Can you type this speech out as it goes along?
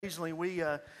Occasionally, we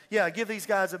give these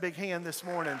guys a big hand this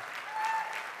morning.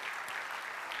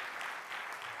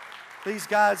 These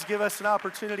guys give us an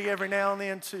opportunity every now and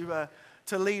then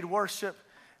to lead worship,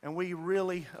 and we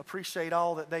really appreciate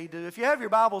all that they do. If you have your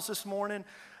Bibles this morning,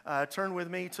 turn with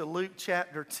me to Luke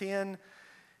chapter 10.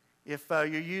 If you're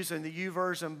using the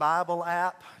YouVersion Bible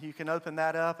app, you can open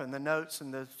that up, and the notes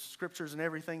and the scriptures and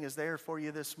everything is there for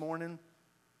you this morning.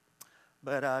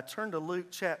 But turn to Luke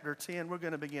chapter 10. We're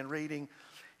going to begin reading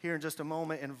here in just a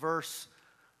moment in verse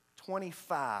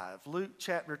 25. Luke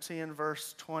chapter 10,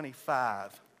 verse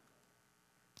 25.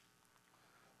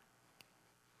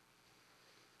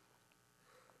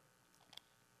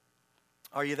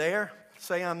 Are you there?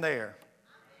 Say, I'm there.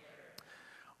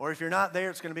 Or if you're not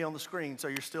there, it's going to be on the screen, so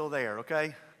you're still there,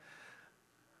 okay?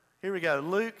 Here we go.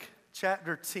 Luke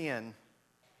chapter 10,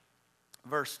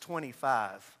 verse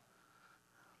 25.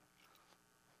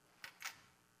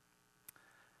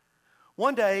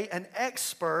 One day, an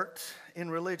expert in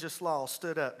religious law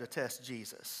stood up to test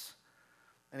Jesus.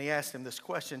 And he asked him this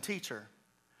question, "Teacher,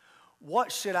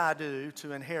 what should I do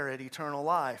to inherit eternal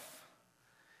life?"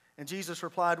 And Jesus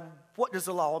replied, "What does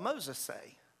the law of Moses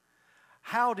say?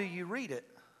 How do you read it?"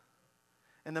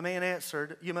 And the man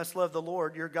answered, "You must love the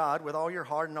Lord your God with all your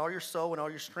heart and all your soul and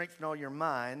all your strength and all your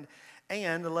mind,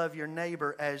 and love your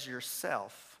neighbor as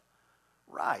yourself."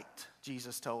 "Right,"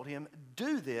 Jesus told him,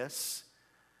 "do this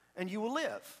and you will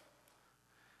live."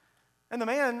 And the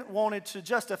man wanted to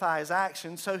justify his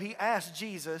actions, so he asked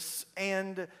Jesus,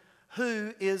 "And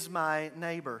who is my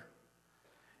neighbor?"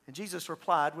 And Jesus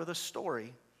replied with a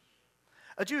story.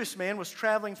 A Jewish man was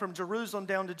traveling from Jerusalem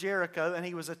down to Jericho, and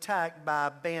he was attacked by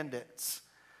bandits.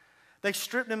 They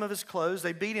stripped him of his clothes,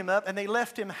 they beat him up, and they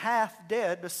left him half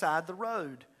dead beside the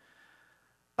road.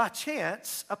 By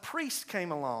chance, a priest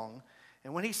came along,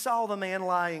 and when he saw the man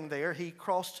lying there, he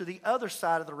crossed to the other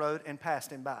side of the road and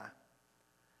passed him by.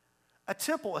 A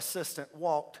temple assistant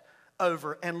walked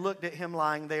over and looked at him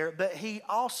lying there, but he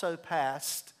also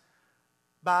passed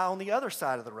by on the other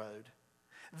side of the road.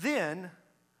 Then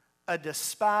a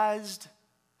despised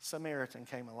Samaritan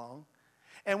came along,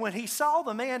 and when he saw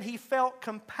the man, he felt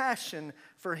compassion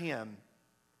for him.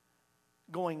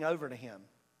 Going over to him,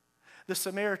 the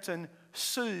Samaritan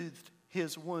soothed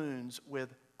his wounds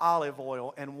with olive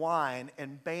oil and wine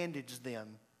and bandaged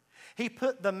them. He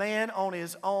put the man on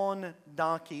his own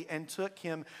donkey and took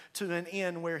him to an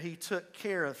inn where he took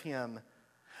care of him.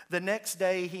 The next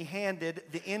day he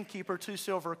handed the innkeeper 2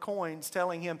 silver coins,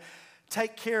 telling him,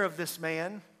 "Take care of this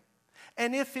man,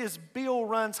 and if his bill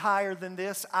runs higher than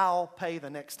this, I'll pay the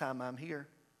next time I'm here."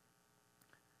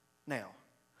 Now,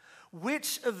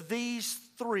 which of these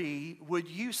three would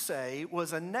you say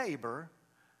was a neighbor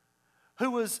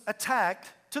who was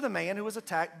attacked to the man who was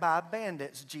attacked by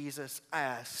bandits? Jesus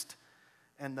asked.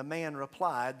 And the man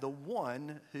replied, "The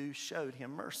one who showed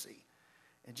him mercy."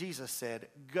 And Jesus said,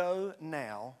 "Go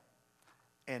now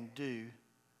and do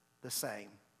the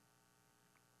same."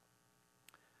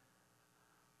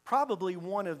 Probably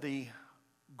one of the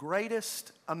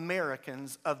greatest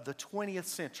Americans of the 20th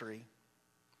century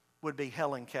would be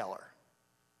Helen Keller.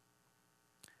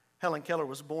 Helen Keller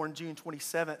was born June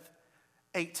 27th,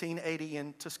 1880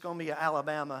 in Tuscumbia,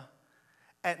 Alabama.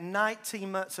 At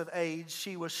 19 months of age,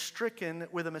 she was stricken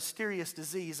with a mysterious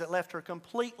disease that left her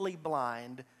completely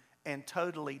blind and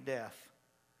totally deaf.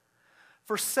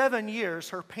 For 7 years,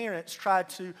 her parents tried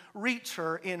to reach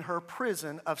her in her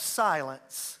prison of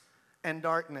silence and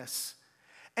darkness.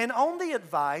 And on the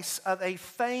advice of a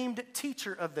famed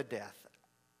teacher of the deaf,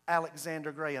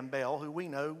 Alexander Graham Bell, who we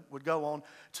know would go on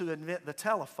to invent the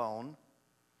telephone,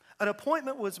 an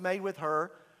appointment was made with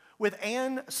her with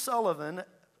Anne Sullivan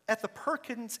at the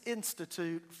Perkins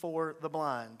Institute for the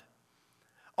Blind.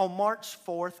 On March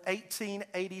 4th,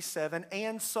 1887,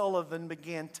 Anne Sullivan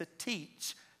began to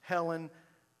teach Helen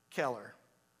Keller.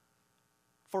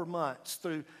 For months,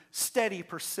 through steady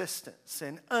persistence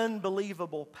and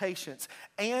unbelievable patience,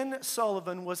 Anne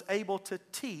Sullivan was able to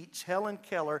teach Helen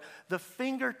Keller the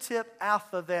fingertip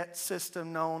alphabet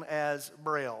system known as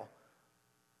Braille.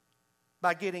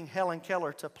 By getting Helen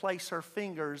Keller to place her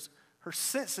fingers, her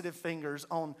sensitive fingers,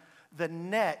 on the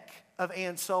neck of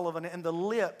Anne Sullivan and the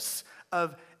lips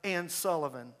of Anne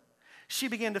Sullivan, she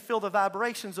began to feel the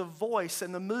vibrations of voice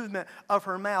and the movement of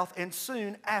her mouth, and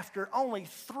soon, after only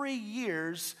 3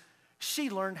 years,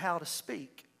 she learned how to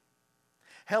speak.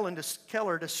 Helen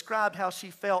Keller described how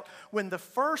she felt when the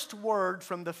first word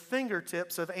from the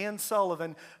fingertips of Anne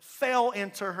Sullivan fell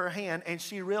into her hand and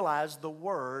she realized the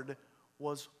word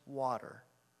was water.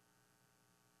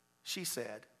 She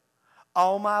said,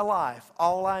 "All my life,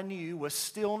 all I knew was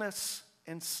stillness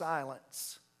and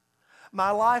silence.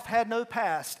 My life had no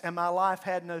past and my life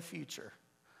had no future.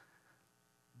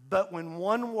 But when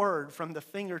one word from the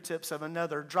fingertips of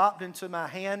another dropped into my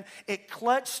hand, it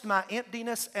clutched my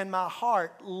emptiness and my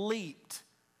heart leaped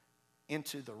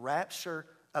into the rapture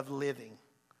of living.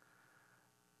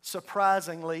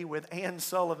 Surprisingly, with Anne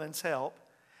Sullivan's help,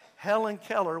 Helen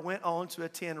Keller went on to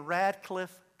attend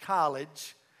Radcliffe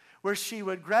College, where she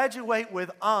would graduate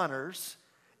with honors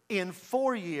in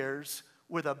 4 years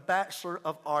with a Bachelor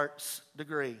of Arts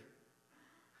degree.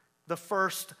 The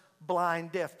first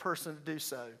blind deaf person to do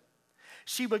so.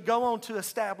 She would go on to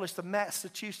establish the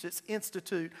Massachusetts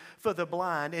Institute for the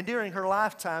Blind, and during her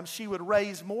lifetime, she would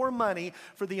raise more money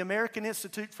for the American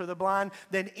Institute for the Blind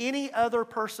than any other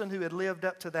person who had lived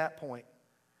up to that point.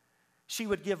 She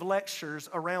would give lectures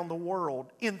around the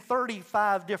world in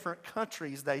 35 different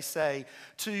countries, they say,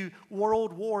 to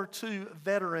World War II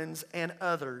veterans and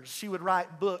others. She would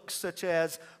write books such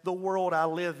as The World I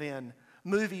Live In.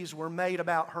 Movies were made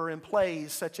about her in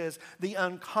plays such as The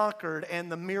Unconquered and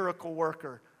The Miracle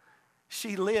Worker.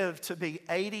 She lived to be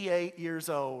 88 years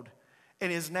old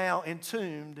and is now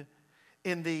entombed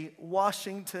in the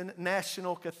Washington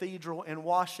National Cathedral in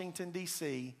Washington,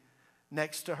 D.C.,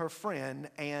 next to her friend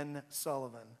Anne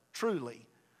Sullivan. Truly,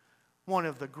 one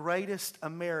of the greatest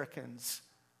Americans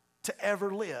to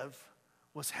ever live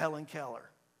was Helen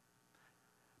Keller.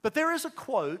 But there is a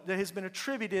quote that has been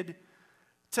attributed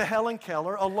to Helen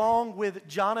Keller, along with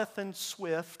Jonathan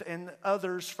Swift and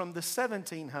others from the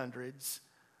 1700s,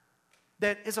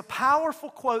 that is a powerful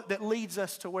quote that leads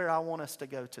us to where I want us to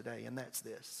go today, and that's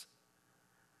this.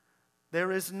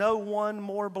 There is no one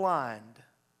more blind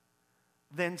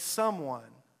than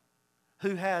someone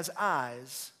who has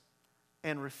eyes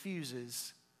and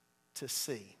refuses to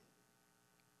see.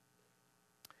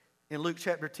 In Luke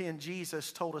chapter 10,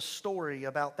 Jesus told a story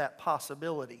about that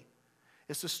possibility.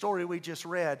 It's the story we just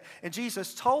read. And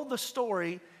Jesus told the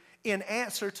story in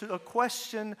answer to a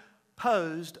question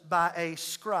posed by a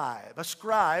scribe. A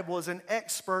scribe was an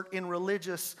expert in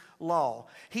religious law.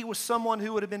 He was someone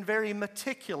who would have been very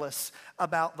meticulous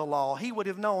about the law. He would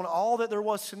have known all that there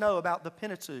was to know about the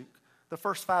Pentateuch, the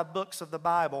first 5 books of the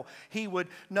Bible. He would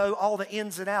know all the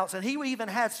ins and outs, and he even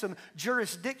had some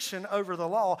jurisdiction over the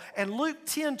law. And Luke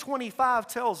 10:25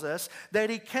 tells us that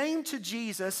he came to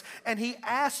Jesus and he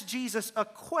asked Jesus a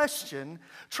question,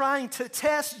 trying to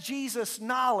test Jesus'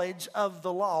 knowledge of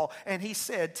the law. And he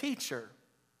said, "Teacher,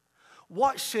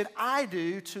 what should I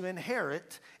do to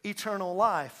inherit eternal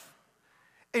life?"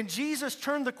 And Jesus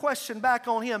turned the question back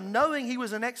on him, knowing he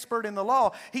was an expert in the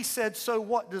law. He said, "So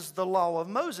what does the law of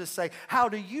Moses say? How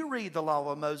do you read the law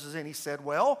of Moses?" And he said,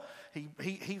 well,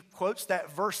 he quotes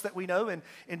that verse that we know in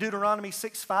Deuteronomy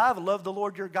 6:5, "Love the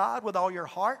Lord your God with all your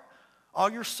heart, all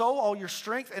your soul, all your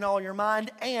strength, and all your mind,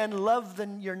 and love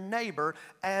your neighbor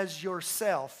as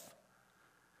yourself."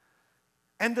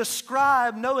 And the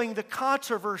scribe, knowing the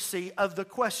controversy of the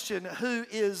question, who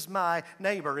is my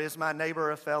neighbor? Is my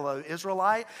neighbor a fellow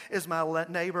Israelite? Is my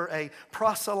neighbor a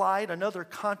proselyte, another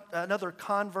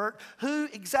convert? Who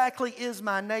exactly is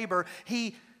my neighbor?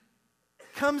 He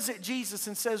comes at Jesus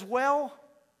and says, well,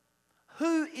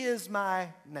 who is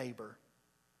my neighbor?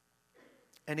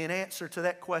 And in answer to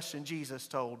that question, Jesus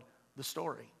told the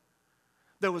story.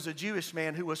 There was a Jewish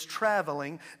man who was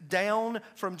traveling down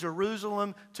from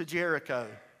Jerusalem to Jericho.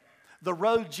 The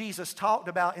road Jesus talked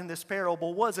about in this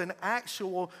parable was an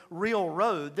actual real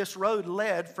road. This road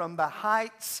led from the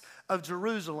heights of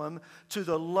Jerusalem to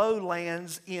the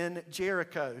lowlands in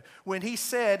Jericho. When he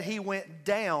said he went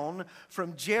down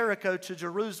from Jericho to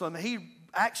Jerusalem, he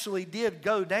actually did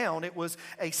go down. It was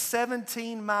a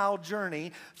 17-mile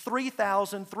journey,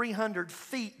 3,300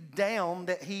 feet down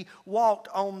that he walked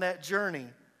on that journey.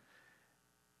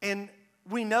 And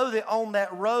we know that on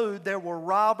that road there were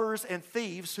robbers and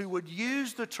thieves who would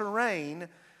use the terrain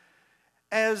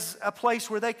as a place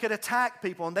where they could attack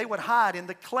people, and they would hide in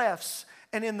the clefts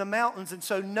and in the mountains. And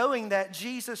so knowing that,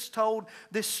 Jesus told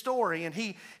this story, and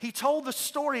he told the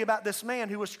story about this man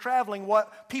who was traveling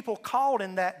what people called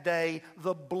in that day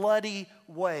the Bloody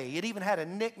Way. It even had a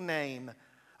nickname,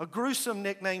 a gruesome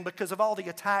nickname, because of all the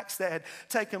attacks that had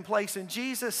taken place. And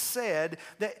Jesus said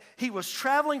that he was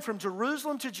traveling from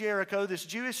Jerusalem to Jericho, this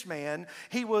Jewish man.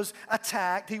 He was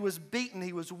attacked, he was beaten,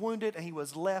 he was wounded, and he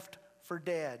was left for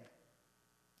dead.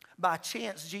 By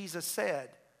chance, Jesus said,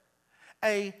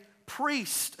 a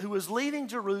priest who was leaving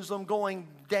Jerusalem going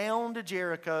down to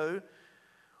Jericho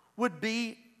would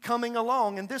be coming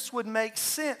along. And this would make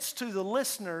sense to the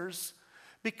listeners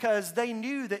because they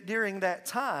knew that during that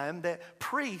time that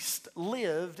priests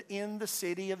lived in the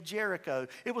city of Jericho.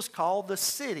 It was called the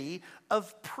city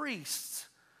of priests.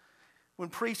 When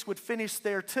priests would finish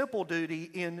their temple duty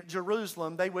in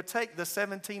Jerusalem, they would take the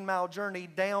 17-mile journey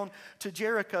down to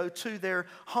Jericho to their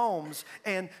homes.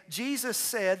 And Jesus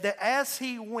said that as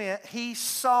he went, he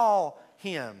saw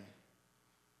him.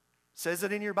 It says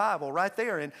it in your Bible right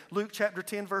there. In Luke chapter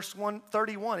 10, verse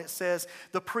 131, it says,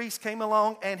 the priest came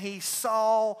along and he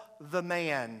saw the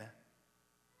man.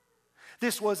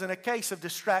 This wasn't a case of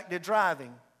distracted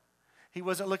driving. He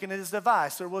wasn't looking at his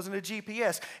device. There wasn't a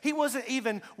GPS. He wasn't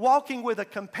even walking with a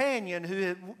companion who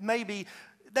had maybe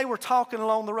they were talking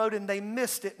along the road and they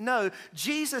missed it. No,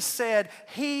 Jesus said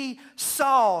he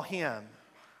saw him.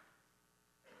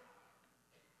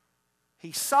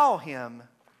 He saw him,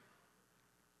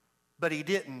 but he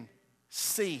didn't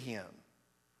see him.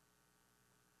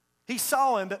 He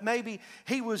saw him, but maybe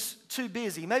he was too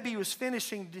busy. Maybe he was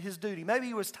finishing his duty. Maybe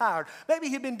he was tired. Maybe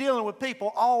he'd been dealing with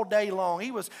people all day long.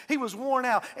 He was worn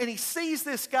out. And he sees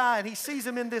this guy and he sees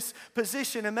him in this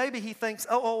position. And maybe he thinks,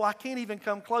 I can't even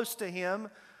come close to him.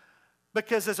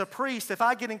 Because as a priest, if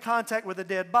I get in contact with a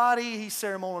dead body, he's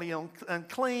ceremonially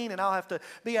unclean and I'll have to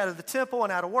be out of the temple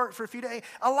and out of work for a few days.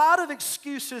 A lot of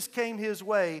excuses came his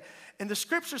way. And the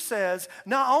scripture says,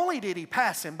 not only did he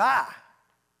pass him by,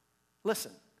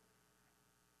 listen,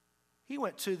 he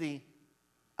went to the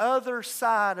other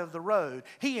side of the road.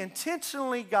 He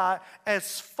intentionally got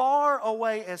as far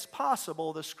away as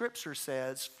possible, the scripture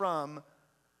says, from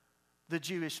the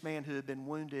Jewish man who had been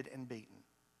wounded and beaten.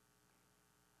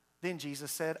 Then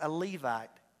Jesus said, a Levite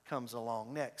comes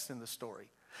along next in the story.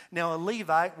 Now, a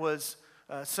Levite was,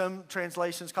 some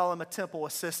translations call him a temple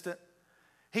assistant.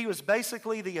 He was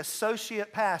basically the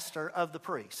associate pastor of the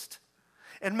priest.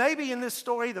 And maybe in this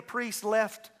story, the priest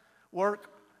left work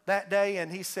that day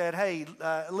and he said, hey,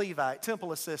 Levite,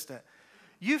 temple assistant,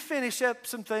 you finish up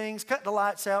some things, cut the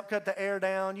lights out, cut the air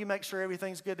down, you make sure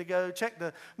everything's good to go, check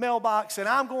the mailbox, and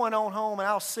I'm going on home and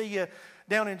I'll see you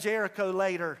down in Jericho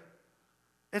later.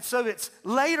 And so it's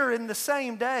later in the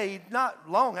same day, not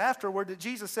long afterward, that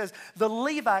Jesus says the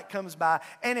Levite comes by.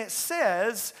 And it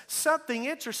says something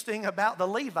interesting about the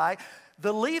Levite.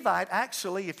 The Levite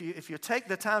actually, if you take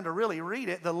the time to really read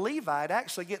it, the Levite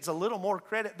actually gets a little more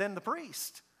credit than the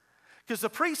priest. Because the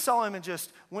priest saw him and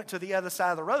just went to the other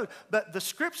side of the road. But the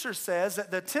scripture says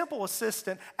that the temple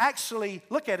assistant actually,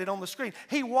 look at it on the screen,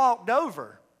 he walked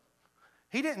over.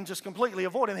 He didn't just completely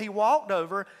avoid him. He walked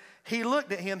over, he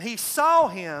looked at him, he saw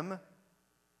him,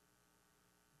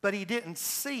 but he didn't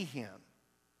see him.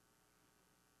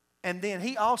 And then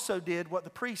he also did what the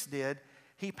priest did.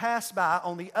 He passed by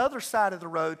on the other side of the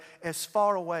road as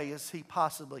far away as he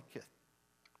possibly could.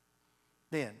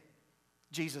 Then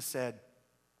Jesus said,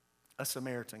 a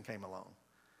Samaritan came along.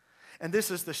 And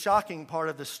this is the shocking part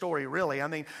of the story, really. I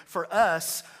mean, for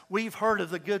us, we've heard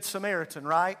of the Good Samaritan,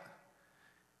 right?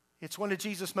 It's one of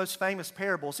Jesus' most famous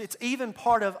parables. It's even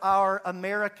part of our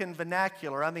American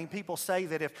vernacular. I mean, people say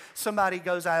that if somebody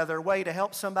goes out of their way to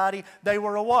help somebody, they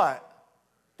were a what?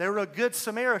 They were a good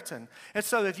Samaritan. And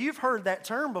so if you've heard that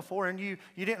term before and you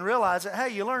didn't realize it, hey,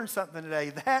 you learned something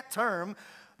today. That term,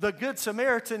 the Good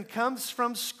Samaritan, comes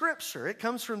from Scripture. It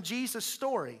comes from Jesus'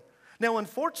 story. Now,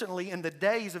 unfortunately, in the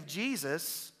days of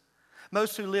Jesus,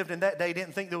 most who lived in that day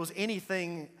didn't think there was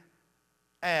anything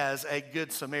as a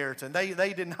Good Samaritan.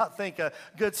 They did not think a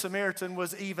Good Samaritan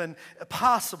was even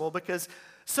possible because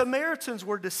Samaritans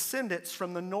were descendants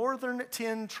from the northern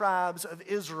 10 tribes of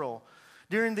Israel.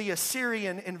 During the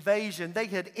Assyrian invasion, they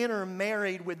had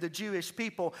intermarried with the Jewish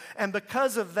people. And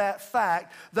because of that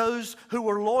fact, those who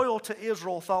were loyal to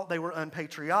Israel thought they were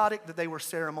unpatriotic, that they were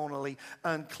ceremonially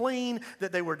unclean,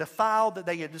 that they were defiled, that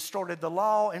they had distorted the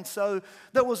law. And so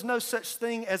there was no such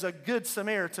thing as a Good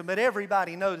Samaritan. But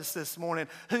everybody noticed this morning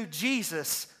who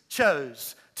Jesus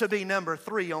chose to be number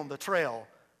 3 on the trail,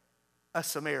 a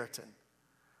Samaritan.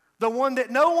 The one that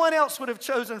no one else would have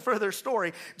chosen for their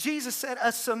story. Jesus said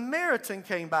a Samaritan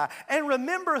came by. And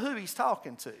remember who he's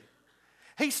talking to.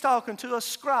 He's talking to a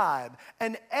scribe,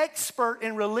 an expert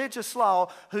in religious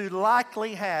law who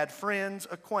likely had friends,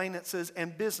 acquaintances,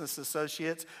 and business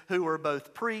associates who were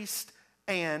both priests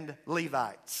and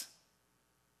Levites.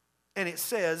 And it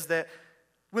says that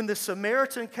when the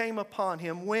Samaritan came upon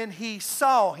him, when he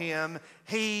saw him,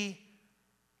 he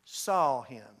saw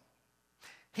him.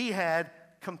 He had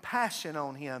compassion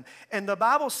on him. And the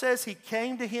Bible says he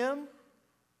came to him,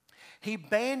 he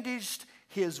bandaged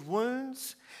his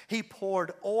wounds, he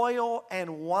poured oil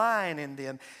and wine in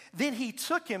them. Then he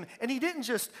took him, and he didn't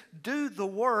just do the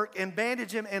work and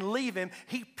bandage him and leave him.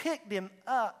 He picked him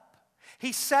up.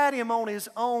 He sat him on his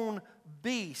own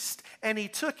beast, and he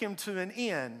took him to an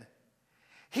inn.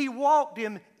 He walked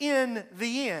him in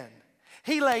the inn.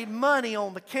 He laid money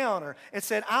on the counter and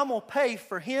said, I'm going to pay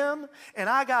for him, and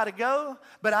I got to go,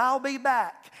 but I'll be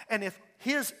back. And if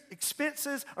his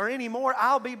expenses are any more,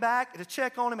 I'll be back to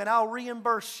check on him, and I'll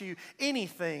reimburse you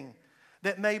anything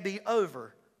that may be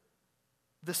over.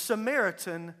 The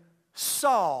Samaritan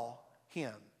saw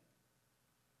him.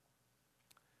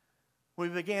 We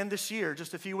began this year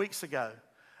just a few weeks ago.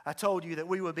 I told you that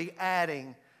we would be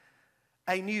adding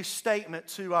a new statement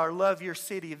to our Love Your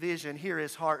City vision, hear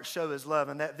His heart, show His love,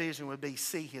 and that vision would be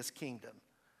see His kingdom.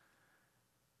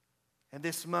 And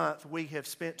this month we have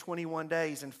spent 21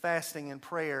 days in fasting and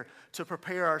prayer to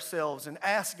prepare ourselves and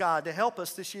ask God to help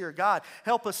us this year. God,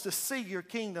 help us to see your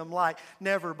kingdom like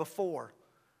never before.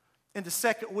 In the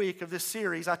second week of this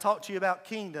series, I talked to you about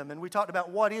kingdom, and we talked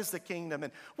about what is the kingdom,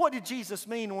 and what did Jesus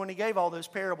mean when He gave all those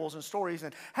parables and stories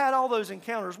and had all those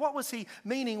encounters. What was He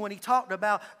meaning when He talked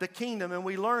about the kingdom? And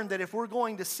we learned that if we're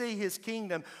going to see His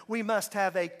kingdom, we must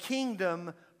have a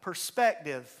kingdom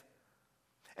perspective.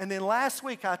 And then last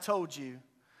week I told you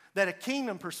that a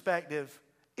kingdom perspective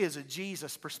is a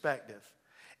Jesus perspective.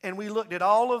 And we looked at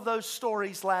all of those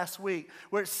stories last week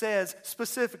where it says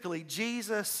specifically,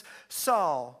 Jesus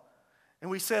saw. And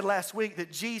we said last week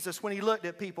that Jesus, when He looked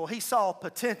at people, He saw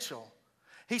potential.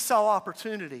 He saw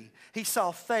opportunity. He saw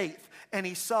faith. And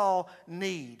He saw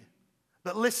need.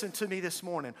 But listen to me this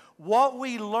morning. What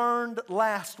we learned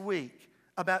last week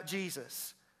about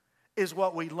Jesus is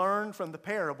what we learned from the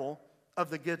parable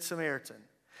of the Good Samaritan.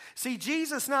 See,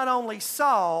 Jesus not only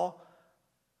saw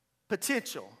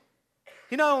potential.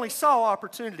 He not only saw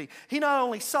opportunity. He not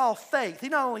only saw faith. He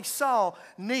not only saw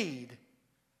need.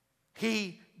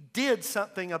 He did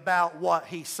something about what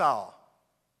He saw.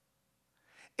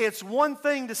 It's one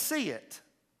thing to see it.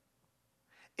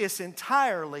 It's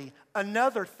entirely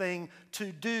another thing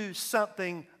to do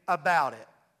something about it.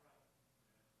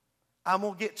 I'm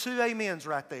going to get 2 amens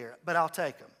right there, but I'll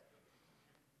take them.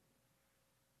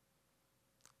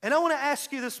 And I want to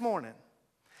ask you this morning,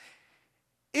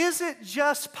 is it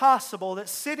just possible that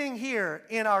sitting here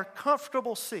in our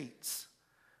comfortable seats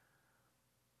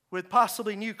with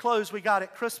possibly new clothes we got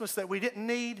at Christmas that we didn't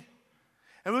need,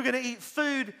 and we're going to eat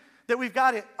food that we've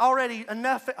got it already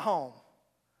enough at home,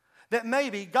 that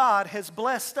maybe God has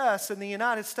blessed us in the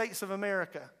United States of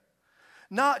America,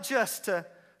 not just to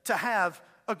have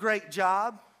a great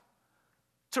job,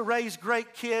 to raise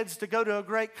great kids, to go to a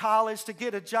great college, to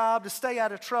get a job, to stay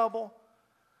out of trouble,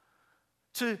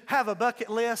 to have a bucket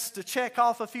list, to check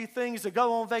off a few things, to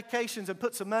go on vacations and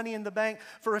put some money in the bank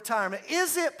for retirement.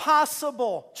 Is it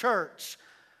possible, church,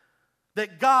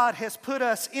 that God has put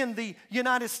us in the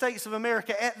United States of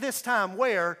America at this time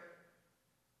where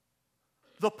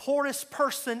the poorest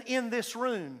person in this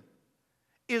room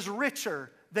is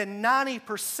richer than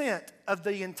 90% of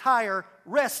the entire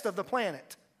rest of the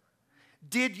planet?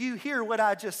 Did you hear what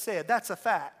I just said? That's a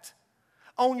fact.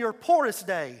 On your poorest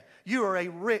day, you are a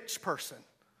rich person.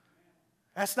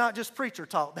 That's not just preacher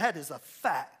talk. That is a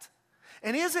fact.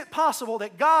 And is it possible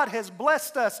that God has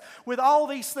blessed us with all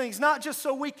these things, not just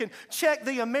so we can check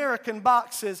the American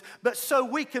boxes, but so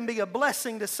we can be a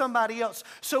blessing to somebody else,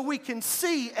 so we can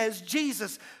see as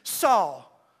Jesus saw?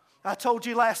 I told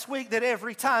you last week that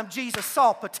every time Jesus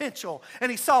saw potential,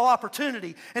 and He saw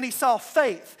opportunity, and He saw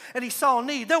faith, and He saw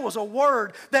need, there was a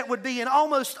word that would be in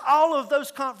almost all of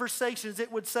those conversations.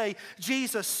 It would say,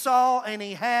 Jesus saw and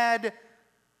He had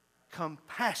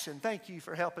compassion. Thank you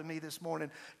for helping me this morning.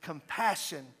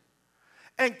 Compassion.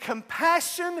 And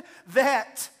compassion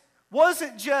that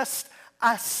wasn't just,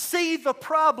 I see the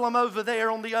problem over there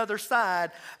on the other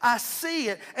side. I see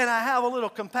it and I have a little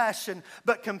compassion,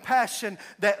 but compassion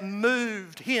that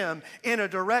moved Him in a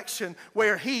direction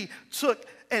where He took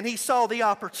and He saw the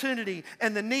opportunity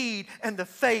and the need and the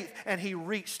faith, and He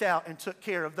reached out and took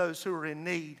care of those who were in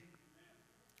need.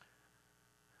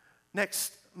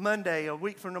 Next Monday, a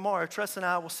week from tomorrow, Tress and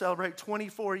I will celebrate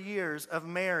 24 years of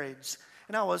marriage.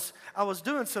 And I was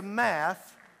doing some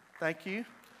math. Thank you.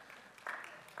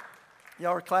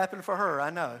 Y'all are clapping for her,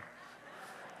 I know.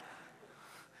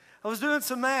 I was doing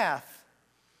some math,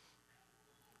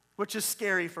 which is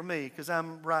scary for me because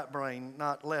I'm right brain,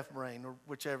 not left brain, or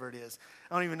whichever it is.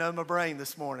 I don't even know my brain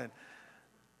this morning.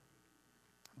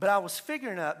 But I was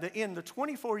figuring out that in the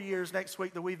 24 years next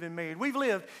week that we've been married, we've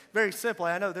lived, very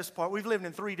simply, I know this part, we've lived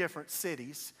in 3 different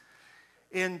cities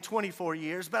in 24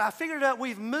 years, but I figured out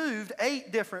we've moved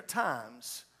 8 different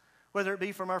times. Whether it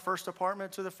be from our first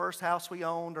apartment to the first house we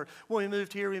owned, or when we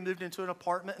moved here, we moved into an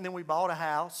apartment and then we bought a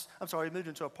house. We moved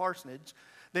into a parsonage.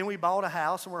 Then we bought a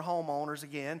house and we're homeowners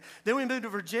again. Then we moved to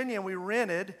Virginia and we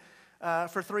rented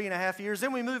for 3.5 years.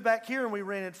 Then we moved back here and we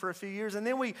rented for a few years. And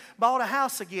then we bought a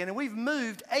house again. And we've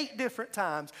moved 8 different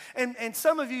times. And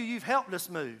some of you, you've helped us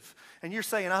move. And you're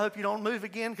saying, I hope you don't move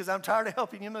again because I'm tired of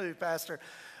helping you move, Pastor.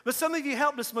 But some of you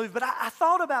helped us move. But I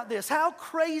thought about this. How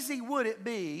crazy would it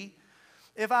be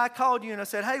if I called you and I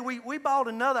said, hey, we bought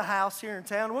another house here in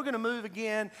town. We're going to move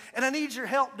again. And I need your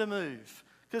help to move.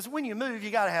 Because when you move,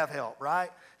 you got to have help, right?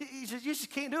 You just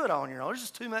can't do it on your own. There's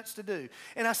just too much to do.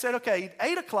 And I said, okay,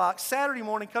 8 o'clock, Saturday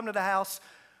morning, come to the house,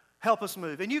 help us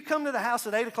move. And you come to the house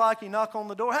at 8 o'clock, you knock on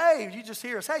the door. Hey, you just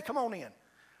hear us. Hey, come on in.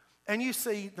 And you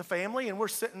see the family, and we're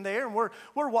sitting there, and we're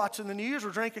watching the news.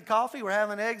 We're drinking coffee. We're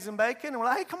having eggs and bacon. And we're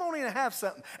like, hey, come on in and have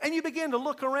something. And you begin to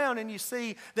look around, and you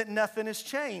see that nothing has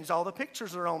changed. All the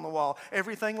pictures are on the wall.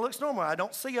 Everything looks normal. I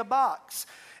don't see a box.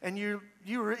 And you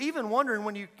were even wondering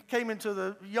when you came into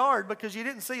the yard because you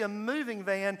didn't see a moving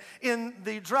van in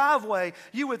the driveway.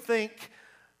 You would think,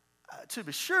 to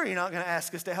be sure, you're not going to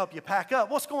ask us to help you pack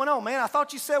up. What's going on, man? I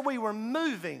thought you said we were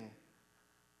moving.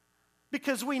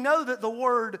 Because we know that the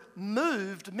word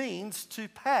moved means to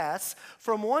pass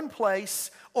from one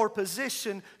place or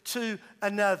position to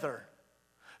another.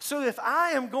 So if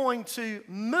I am going to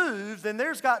move, then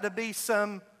there's got to be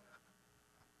some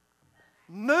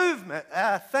movement.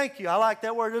 Thank you. I like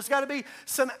that word. There's got to be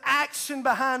some action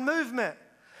behind movement.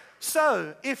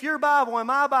 So if your Bible and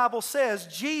my Bible says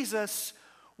Jesus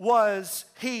last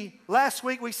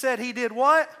week we said he did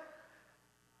what?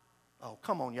 Oh,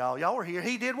 come on, y'all. Y'all were here.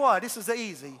 He did what? This is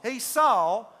easy. He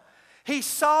saw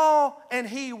and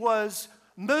he was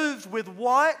moved with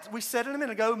what? We said it a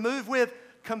minute ago, moved with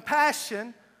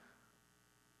compassion.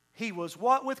 He was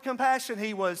what with compassion?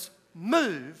 He was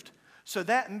moved. So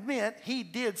that meant he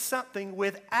did something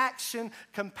with action.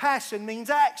 Compassion means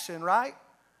action, right?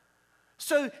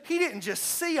 So he didn't just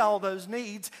see all those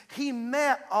needs. He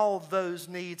met all those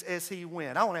needs as he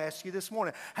went. I want to ask you this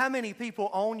morning, how many people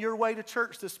on your way to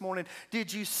church this morning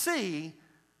did you see,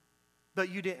 but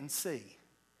you didn't see?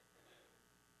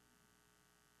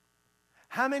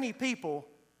 How many people,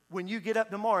 when you get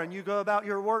up tomorrow and you go about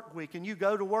your work week and you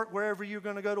go to work wherever you're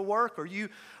going to go to work, or you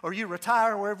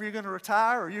retire wherever you're going to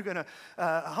retire, or you're going to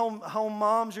home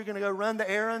moms, you're going to go run the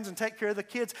errands and take care of the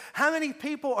kids. How many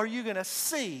people are you going to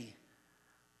see,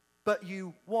 but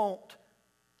you won't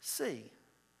see?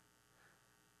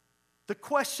 The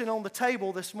question on the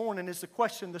table this morning is the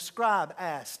question the scribe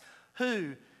asked: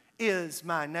 who is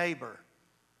my neighbor?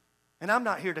 And I'm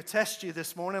not here to test you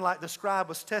this morning like the scribe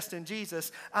was testing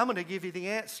Jesus. I'm going to give you the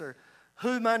answer.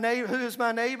 Who is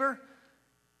my neighbor?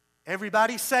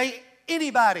 Everybody say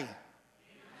anybody.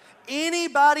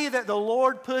 Anybody that the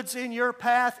Lord puts in your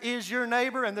path is your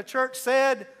neighbor. And the church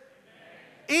said,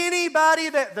 anybody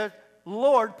that the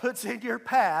Lord puts in your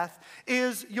path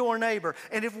is your neighbor.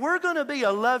 And if we're going to be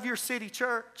a Love Your City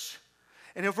church,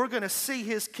 and if we're going to see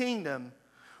His kingdom,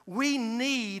 we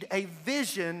need a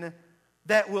vision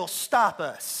that will stop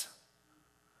us.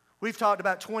 We've talked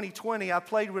about 2020. I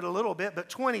played with it a little bit, but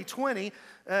 2020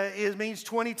 means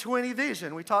 2020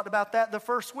 vision. We talked about that the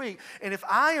first week. And if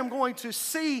I am going to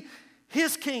see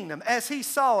His kingdom as He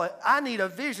saw it, I need a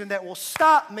vision that will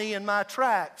stop me in my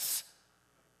tracks.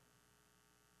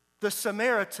 The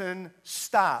Samaritan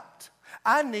stopped.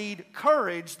 I need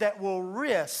courage that will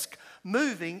risk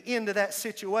moving into that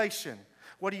situation.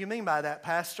 What do you mean by that,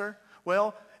 Pastor?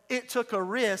 Well, it took a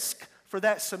risk for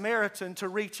that Samaritan to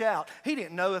reach out. He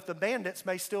didn't know if the bandits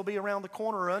may still be around the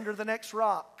corner or under the next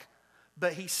rock.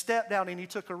 But he stepped out and he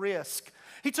took a risk.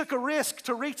 He took a risk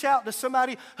to reach out to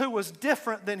somebody who was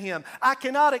different than him. I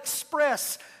cannot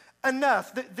express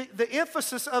enough. The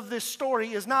emphasis of this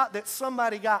story is not that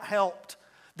somebody got helped.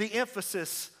 The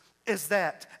emphasis is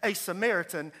that a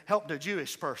Samaritan helped a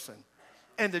Jewish person.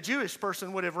 And the Jewish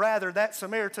person would have rather that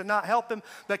Samaritan not help him.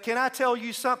 But can I tell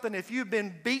you something? If you've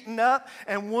been beaten up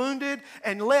and wounded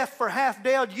and left for half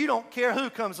dead, you don't care who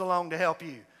comes along to help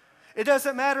you. It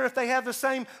doesn't matter if they have the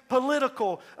same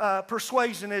political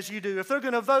persuasion as you do. If they're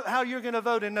going to vote how you're going to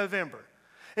vote in November.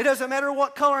 It doesn't matter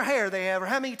what color hair they have or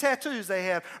how many tattoos they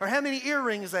have or how many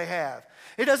earrings they have.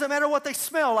 It doesn't matter what they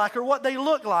smell like or what they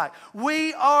look like.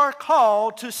 We are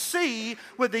called to see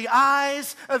with the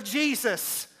eyes of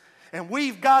Jesus. And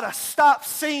we've got to stop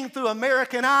seeing through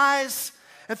American eyes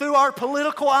and through our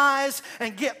political eyes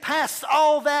and get past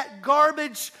all that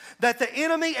garbage that the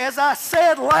enemy, as I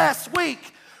said last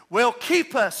week, will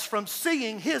keep us from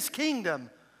seeing His kingdom.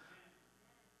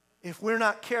 If we're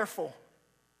not careful,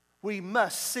 we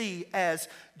must see as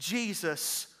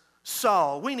Jesus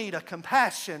saw. We need a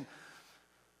compassion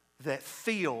that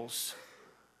feels.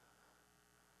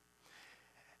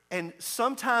 And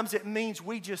sometimes it means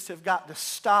we just have got to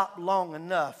stop long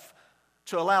enough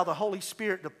to allow the Holy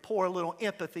Spirit to pour a little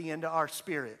empathy into our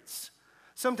spirits.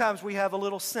 Sometimes we have a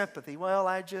little sympathy. Well,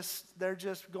 they're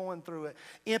just going through it.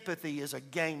 Empathy is a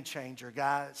game changer,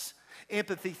 guys.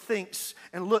 Empathy thinks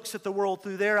and looks at the world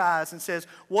through their eyes and says,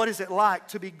 what is it like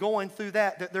to be going through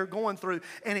that they're going through?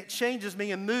 And it changes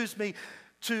me and moves me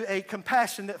to a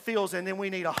compassion that feels, and then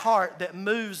we need a heart that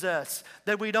moves us,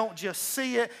 that we don't just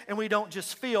see it and we don't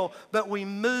just feel, but we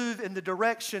move in the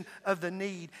direction of the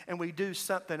need and we do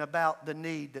something about the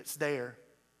need that's there.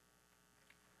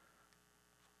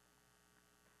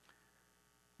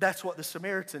 That's what the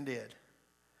Samaritan did.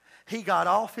 He got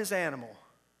off his animal.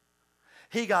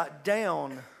 He got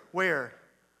down where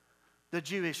the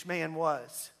Jewish man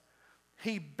was.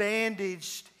 He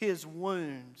bandaged his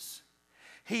wounds.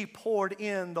 He poured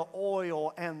in the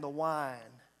oil and the wine.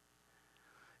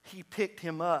 He picked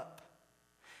him up.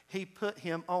 He put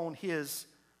him on his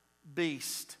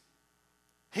beast.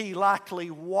 He likely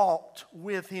walked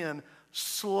with him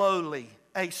slowly,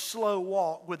 a slow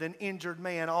walk with an injured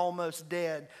man almost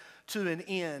dead, to an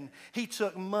inn. He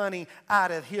took money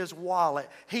out of his wallet.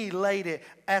 He laid it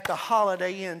at the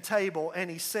Holiday Inn table and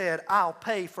he said, I'll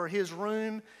pay for his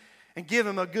room and give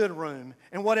him a good room.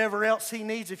 And whatever else he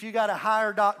needs, if you got to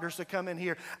hire doctors to come in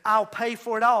here, I'll pay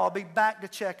for it all. I'll be back to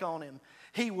check on him.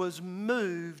 He was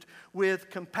moved with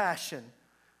compassion.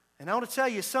 And I want to tell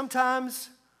you, sometimes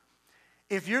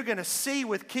if you're going to see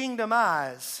with kingdom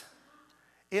eyes,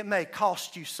 it may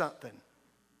cost you something.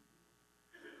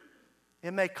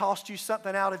 It may cost you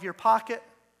something out of your pocket.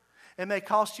 It may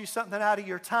cost you something out of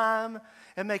your time.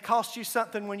 It may cost you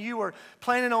something when you were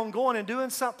planning on going and doing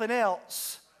something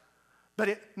else. But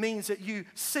it means that you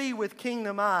see with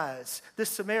kingdom eyes.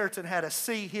 This Samaritan had to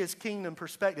see his kingdom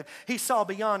perspective. He saw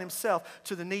beyond himself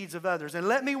to the needs of others. And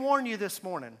let me warn you this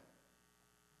morning,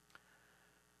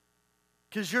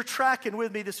 because you're tracking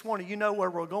with me this morning, you know where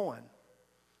we're going.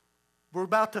 We're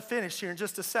about to finish here in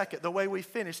just a second. The way we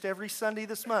finished every Sunday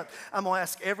this month, I'm going to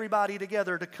ask everybody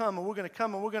together to come, and we're going to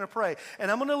come and we're going to pray.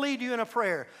 And I'm going to lead you in a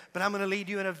prayer, but I'm going to lead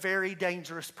you in a very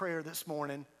dangerous prayer this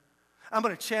morning. I'm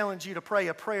going to challenge you to pray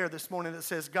a prayer this morning that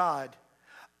says, God,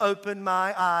 open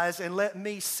my eyes and let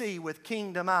me see with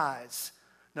kingdom eyes.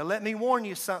 Now let me warn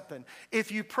you something.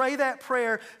 If you pray that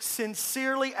prayer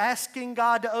sincerely asking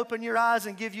God to open your eyes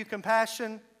and give you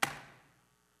compassion,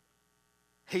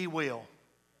 He will.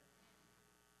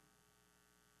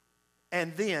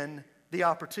 And then the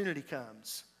opportunity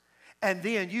comes. And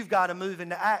then you've got to move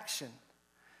into action.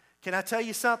 Can I tell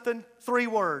you something? 3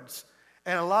 words.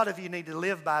 And a lot of you need to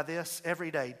live by this every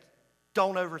day.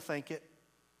 Don't overthink it.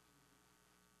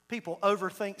 People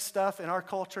overthink stuff in our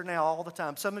culture now all the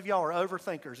time. Some of y'all are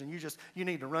overthinkers, and you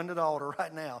need to run to the altar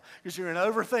right now because you're an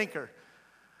overthinker.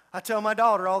 I tell my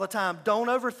daughter all the time, don't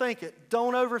overthink it.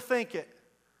 Don't overthink it.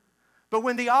 But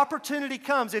when the opportunity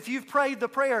comes, if you've prayed the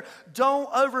prayer,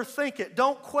 don't overthink it.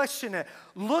 Don't question it.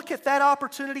 Look at that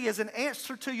opportunity as an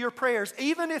answer to your prayers,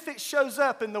 even if it shows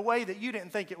up in the way that you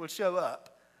didn't think it would show up.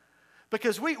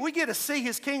 Because we get to see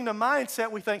His kingdom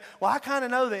mindset. We think, well, I kind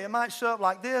of know that it might show up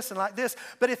like this and like this.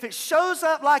 But if it shows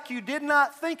up like you did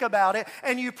not think about it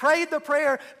and you prayed the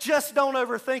prayer, just don't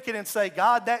overthink it and say,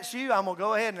 God, that's you. I'm going to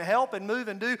go ahead and help and move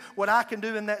and do what I can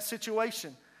do in that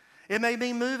situation. It may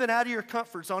be moving out of your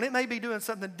comfort zone. It may be doing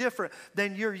something different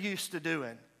than you're used to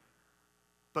doing.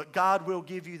 But God will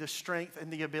give you the strength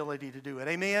and the ability to do it.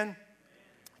 Amen? Amen.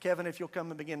 Kevin, if you'll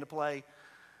come and begin to play.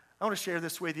 I want to share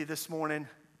this with you this morning.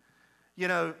 You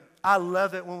know, I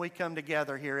love it when we come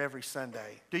together here every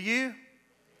Sunday. Do you?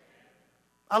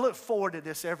 I look forward to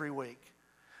this every week.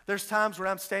 There's times where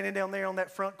I'm standing down there on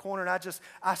that front corner and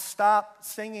I stop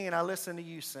singing and I listen to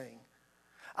you sing.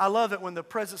 I love it when the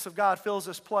presence of God fills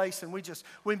this place and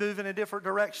we move in a different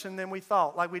direction than we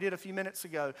thought, like we did a few minutes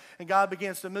ago. And God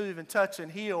begins to move and touch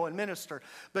and heal and minister.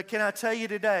 But can I tell you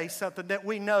today something that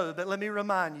we know, but let me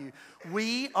remind you,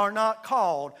 we are not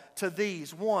called to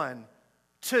these 1,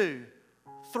 2,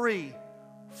 3,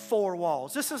 4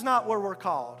 walls. This is not where we're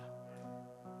called.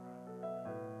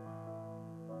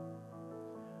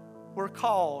 We're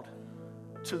called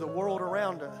to the world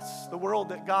around us, the world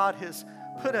that God has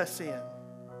put us in.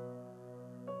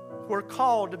 We're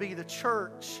called to be the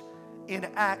church in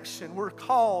action. We're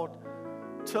called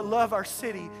to love our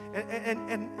city.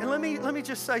 And let me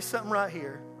just say something right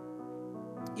here.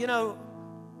 You know,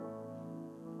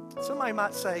 somebody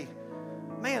might say,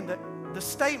 man, the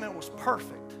statement was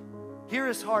perfect. Hear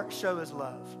His heart, show His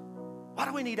love. Why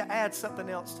do we need to add something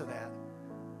else to that?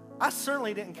 I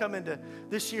certainly didn't come into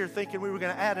this year thinking we were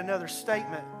going to add another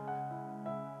statement.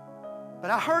 But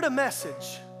I heard a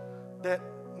message that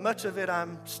much of it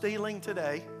I'm stealing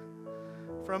today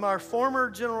from our former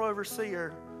general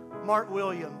overseer, Mark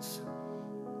Williams.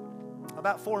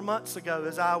 About 4 months ago,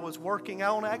 as I was working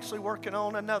on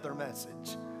another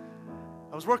message.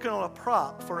 I was working on a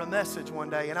prop for a message one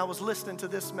day, and I was listening to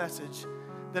this message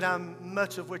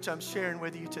much of which I'm sharing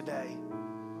with you today.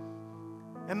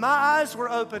 And my eyes were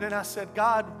open, and I said,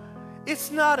 God,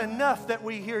 it's not enough that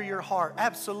we hear your heart.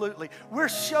 Absolutely. We're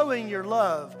showing your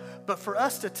love. But for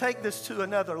us to take this to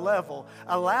another level,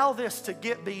 allow this to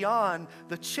get beyond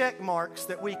the check marks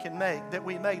that we can make, that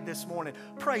we made this morning.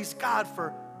 Praise God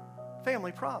for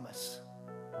Family Promise.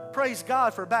 Praise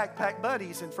God for Backpack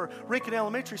Buddies and for Rincon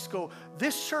Elementary School.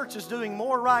 This church is doing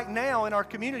more right now in our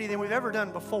community than we've ever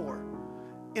done before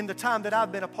in the time that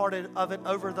I've been a part of it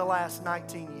over the last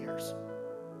 19 years.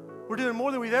 We're doing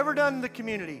more than we've ever done in the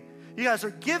community. You guys are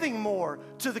giving more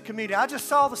to the community. I just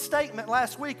saw the statement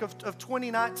last week of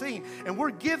 2019, and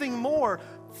we're giving more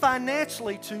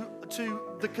financially to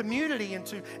the community and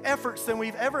to efforts than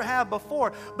we've ever had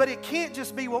before. But it can't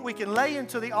just be what we can lay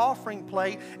into the offering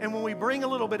plate and when we bring a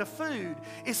little bit of food.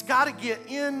 It's got to get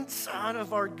inside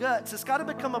of our guts. It's got to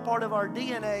become a part of our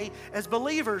DNA as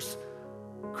believers,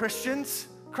 Christians,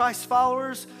 Christ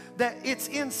followers, that it's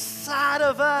inside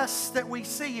of us that we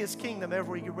see His kingdom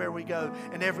everywhere we go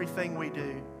and everything we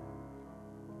do.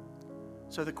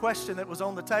 So the question that was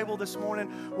on the table this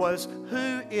morning was,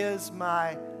 who is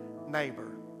my neighbor?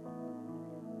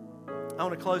 I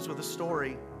want to close with a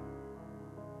story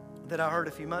that I heard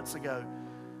a few months ago.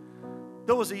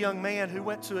 There was a young man who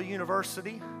went to a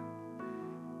university.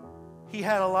 He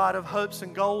had a lot of hopes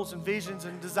and goals and visions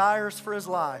and desires for his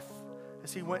life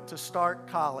as he went to start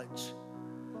college.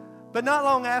 But not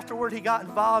long afterward, he got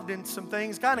involved in some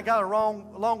things, kind of got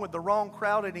along with the wrong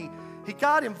crowd, and he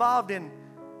got involved in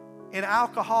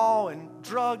alcohol and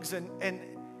drugs, and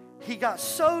he got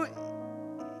so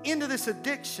into this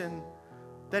addiction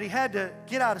that he had to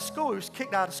get out of school. He was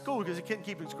kicked out of school because he couldn't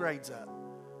keep his grades up.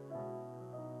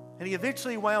 And he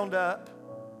eventually wound up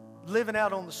living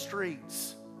out on the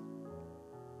streets.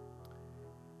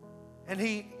 And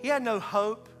he had no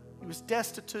hope. He was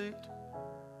destitute.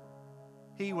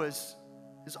 His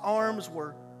arms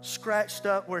were scratched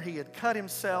up where he had cut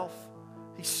himself.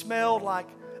 He smelled like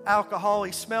alcohol.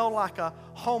 He smelled like a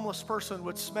homeless person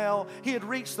would smell. He had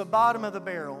reached the bottom of the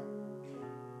barrel.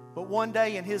 But one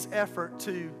day, in his effort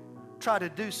to try to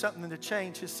do something to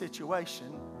change his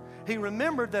situation, he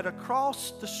remembered that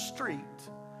across the street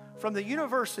from the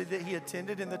university that he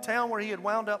attended in the town where he had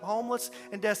wound up homeless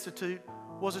and destitute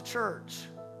was a church.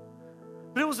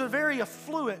 But it was a very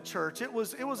affluent church. It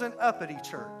was an uppity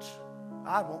church.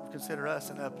 I won't consider us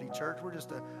an uppity church. We're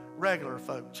just a regular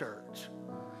folk church.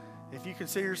 If you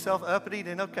consider yourself uppity,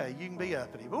 then okay, you can be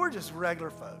uppity. But we're just regular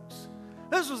folks.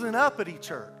 This was an uppity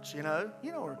church, you know.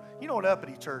 You know what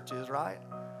uppity church is, right?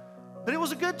 But it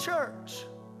was a good church.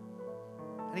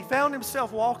 And he found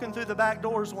himself walking through the back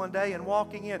doors one day and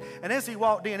walking in. And as he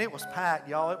walked in, it was packed,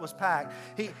 y'all. It was packed.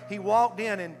 He walked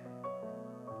in and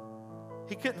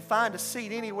he couldn't find a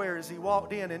seat anywhere as he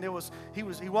walked in. And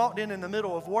he walked in the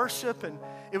middle of worship, and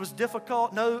it was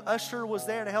difficult. No usher was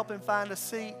there to help him find a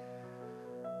seat.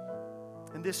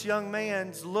 And this young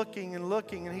man's looking and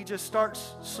looking, and he just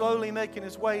starts slowly making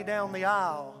his way down the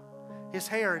aisle. His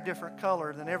hair a different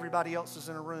color than everybody else's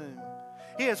in the room.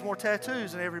 He has more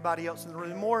tattoos than everybody else in the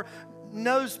room, more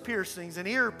nose piercings and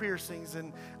ear piercings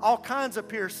and all kinds of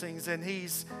piercings. And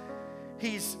he's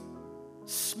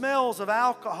smells of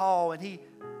alcohol, and he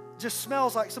just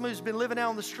smells like somebody who's been living out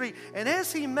on the street. And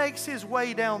as he makes his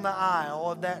way down the aisle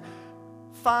of that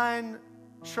fine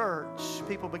church,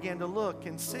 people begin to look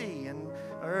and see, and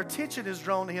our attention is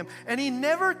drawn to him, and he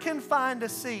never can find a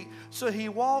seat, so he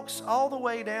walks all the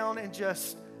way down and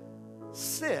just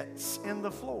sits in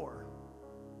the floor.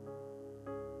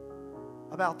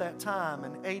 About that time,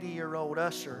 an 80-year-old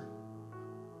usher,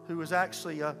 who was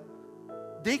actually a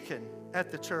deacon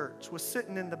at the church, was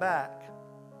sitting in the back.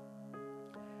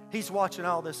 He's watching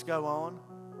all this go on.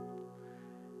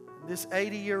 This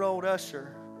 80-year-old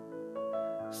usher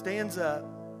stands up,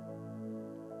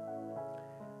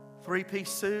 three-piece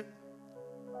suit,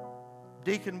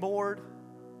 deacon board,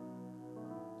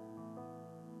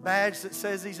 badge that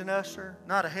says he's an usher,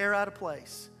 not a hair out of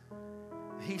place.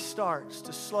 He starts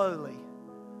to slowly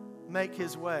make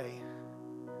his way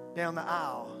down the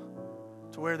aisle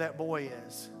to where that boy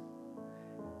is.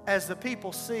 As the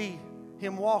people see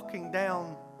him walking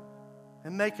down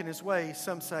and making his way,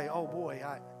 some say, oh boy,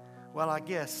 I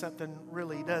guess something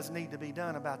really does need to be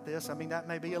done about this. I mean, that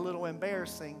may be a little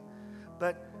embarrassing,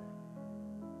 but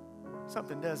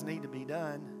something does need to be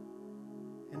done.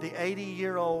 And the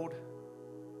 80-year-old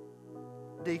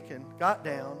deacon got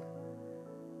down,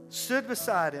 stood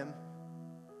beside him,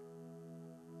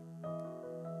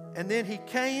 And then he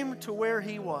came to where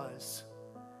he was.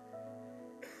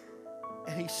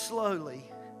 And he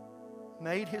slowly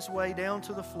made his way down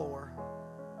to the floor,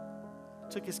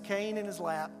 took his cane in his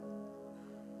lap,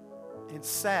 and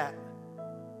sat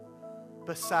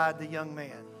beside the young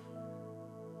man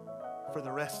for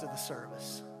the rest of the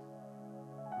service.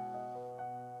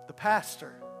 The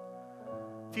pastor,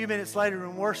 a few minutes later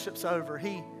when worship's over,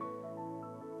 he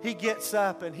gets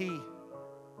up and he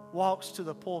walks to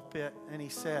the pulpit and he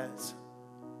says,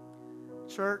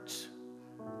 "Church,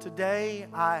 today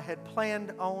I had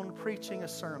planned on preaching a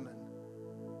sermon,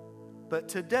 but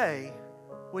today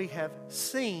we have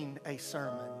seen a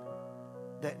sermon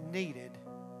that needed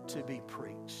to be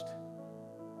preached."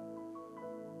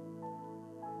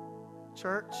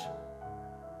 Church,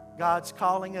 God's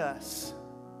calling us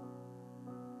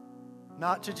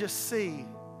not to just see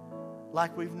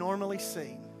like we've normally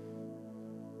seen.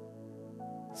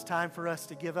 It's time for us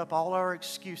to give up all our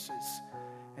excuses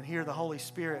and hear the Holy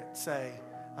Spirit say,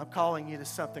 "I'm calling you to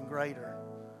something greater.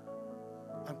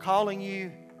 I'm calling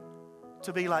you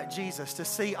to be like Jesus, to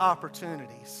see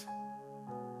opportunities,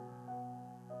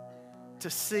 to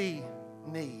see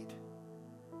need,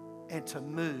 and to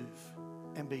move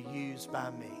and be used by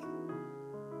me."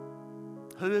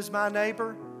 Who is my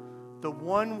neighbor? The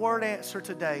one-word answer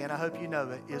today, and I hope you know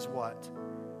it, is what?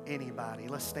 Anybody.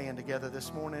 Let's stand together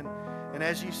this morning. And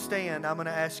as you stand, I'm going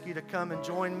to ask you to come and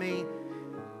join me.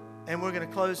 And we're going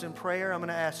to close in prayer. I'm going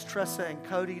to ask Tressa and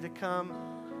Cody to come.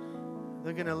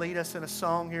 They're going to lead us in a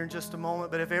song here in just a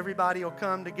moment. But if everybody will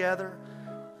come together,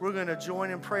 we're going to join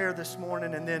in prayer this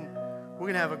morning. And then we're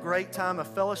going to have a great time of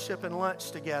fellowship and lunch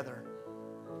together.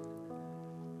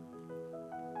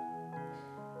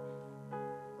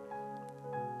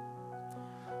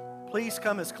 Please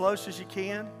come as close as you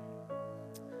can.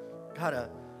 Got a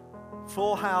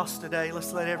full house today.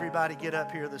 Let's let everybody get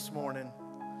up here this morning.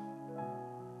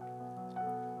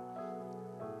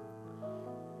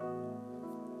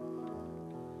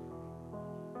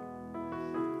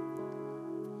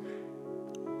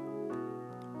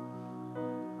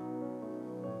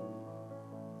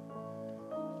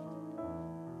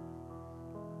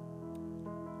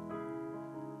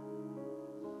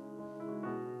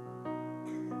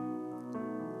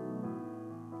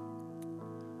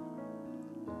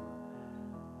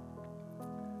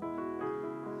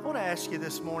 I want to ask you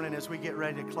this morning as we get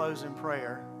ready to close in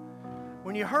prayer.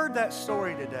 When you heard that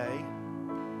story today,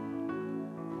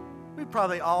 we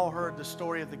probably all heard the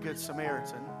story of the Good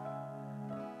Samaritan.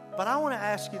 But I want to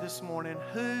ask you this morning,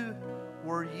 who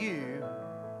were you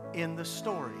in the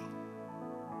story?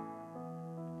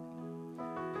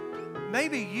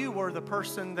 Maybe you were the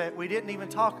person that we didn't even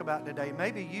talk about today.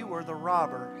 Maybe you were the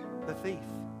robber, the thief.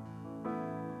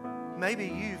 Maybe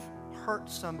you've hurt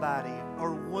somebody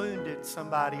or wounded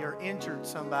somebody or injured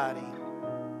somebody.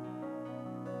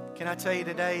 Can I tell you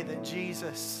today that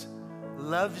Jesus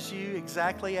loves you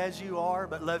exactly as you are,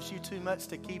 but loves you too much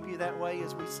to keep you that way,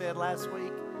 as we said last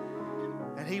week?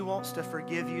 And He wants to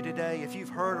forgive you today if you've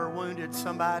hurt or wounded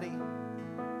somebody.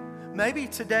 Maybe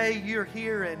today you're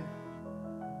here and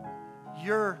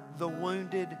you're the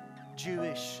wounded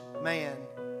Jewish man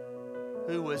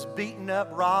who was beaten up,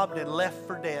 robbed, and left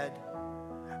for dead.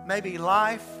 Maybe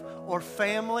life or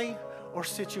family or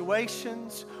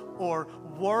situations or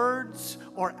words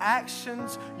or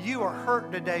actions, you are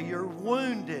hurt today. You're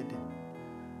wounded.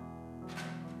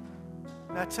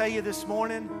 And I tell you this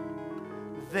morning,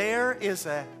 there is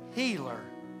a healer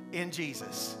in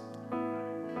Jesus.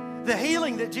 The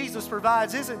healing that Jesus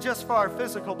provides isn't just for our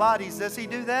physical bodies. Does He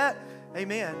do that?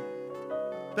 Amen.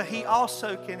 But He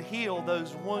also can heal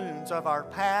those wounds of our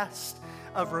past,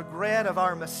 of regret, of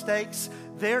our mistakes.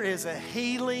 There is a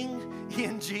healing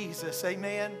in Jesus.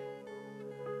 Amen.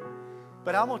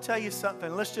 But I'm going to tell you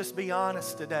something. Let's just be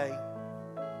honest today.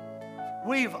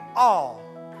 We've all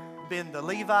been the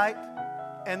Levite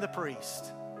and the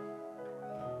priest.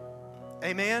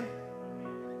 Amen.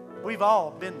 We've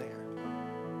all been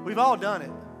there. We've all done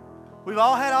it. We've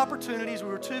all had opportunities. We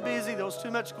were too busy. There was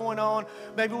too much going on.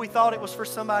 Maybe we thought it was for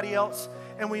somebody else.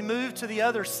 And we moved to the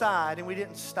other side and we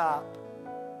didn't stop.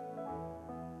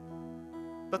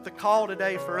 But the call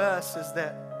today for us is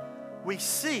that we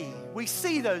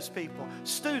see those people.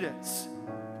 Students,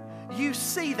 you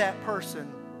see that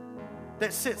person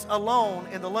that sits alone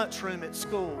in the lunchroom at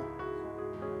school.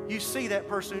 You see that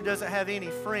person who doesn't have any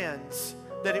friends,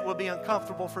 that it will be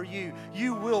uncomfortable for you.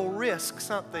 You will risk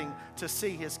something to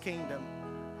see His kingdom.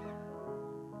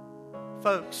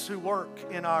 Folks who work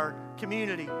in our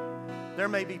community, there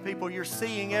may be people you're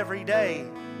seeing every day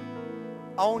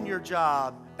on your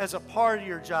job, as a part of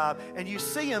your job, and you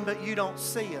see them, but you don't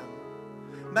see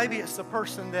them. Maybe it's the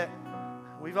person that,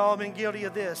 we've all been guilty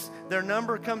of this. Their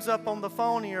number comes up on the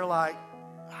phone and you're like,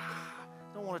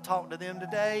 I don't want to talk to them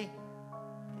today.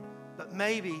 But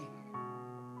maybe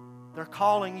they're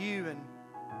calling you and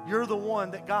you're the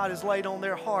one that God has laid on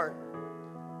their heart.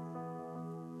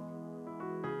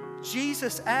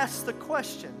 Jesus asked the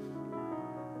question,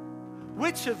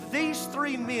 which of these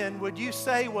three men would you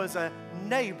say was a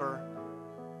neighbor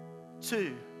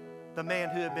to the man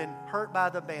who had been hurt by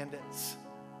the bandits?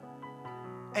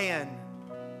 And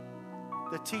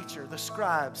the teacher, the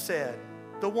scribe, said,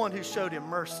 the one who showed him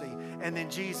mercy. And then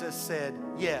Jesus said,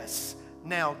 yes,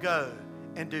 now go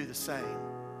and do the same.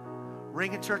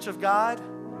 Ringgold Church of God,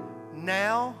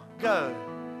 now go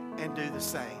and do the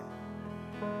same.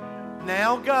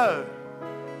 Now go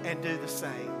and do the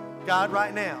same. God,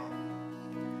 right now,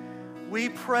 we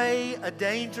pray a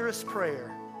dangerous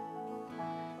prayer.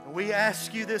 And we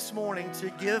ask you this morning to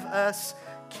give us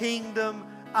kingdom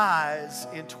eyes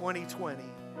in 2020.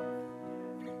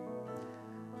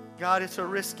 God, it's a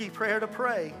risky prayer to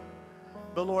pray.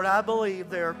 But Lord, I believe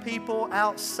there are people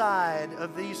outside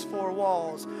of these four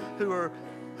walls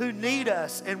who need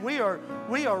us, and we're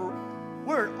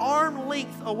an arm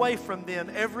length away from them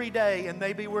every day, and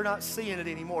maybe we're not seeing it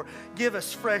anymore. Give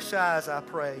us fresh eyes, I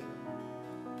pray.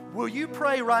 Will you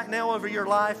pray right now over your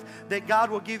life that God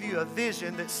will give you a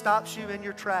vision that stops you in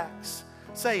your tracks?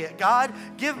 Say it. God,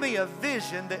 give me a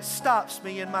vision that stops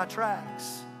me in my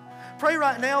tracks. Pray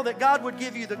right now that God would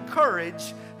give you the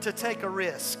courage to take a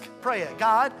risk. Pray it.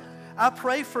 God, I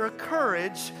pray for a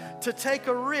courage to take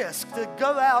a risk, to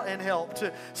go out and help,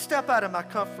 to step out of my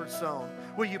comfort zone.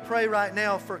 Will you pray right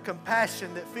now for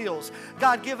compassion that feels?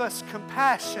 God, give us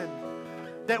compassion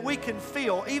that we can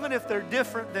feel, even if they're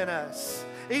different than us.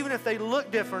 Even if they look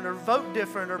different or vote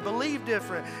different or believe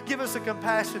different, give us a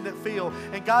compassion that feel.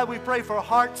 And God, we pray for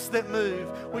hearts that move.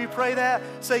 Will you pray that?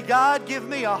 Say, God, give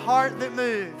me a heart that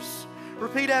moves.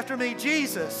 Repeat after me.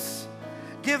 Jesus,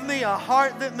 give me a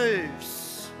heart that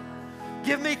moves.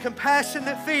 Give me compassion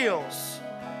that feels.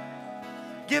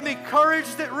 Give me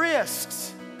courage that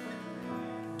risks.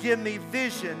 Give me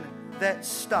vision that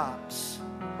stops.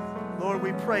 Lord,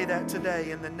 we pray that today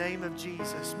in the name of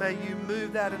Jesus. May you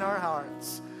move that in our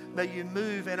hearts. May you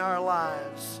move in our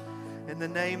lives. In the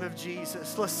name of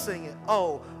Jesus. Let's sing it.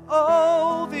 Oh,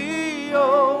 oh, the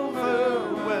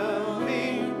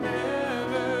overwhelming,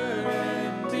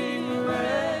 never-ending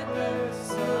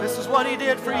reckless. This is what He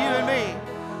did for you and me.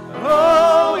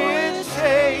 Oh, it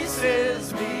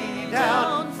chases me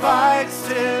down, fights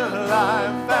till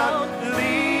I'm found,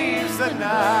 leaves the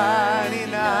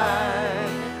 99.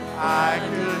 I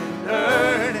couldn't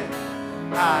earn it,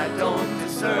 I don't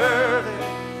deserve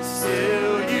it,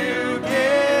 still you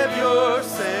give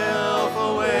yourself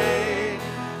away.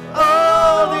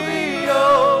 Oh, the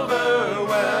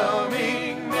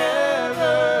overwhelming,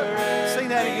 never-ending. Sing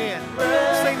that again.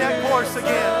 Sing that chorus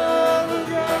again.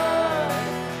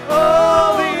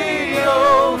 Oh, the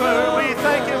we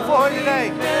thank Him for it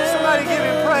today. Somebody give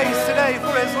Him praise today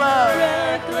for His love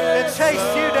that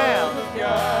chased you down.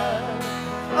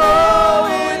 Oh,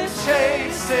 it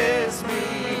chases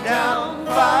me down,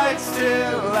 fights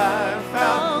till I'm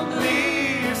found,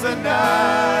 leaves the 99.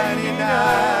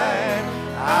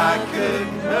 I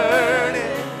couldn't earn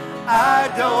it,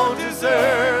 I don't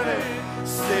deserve it,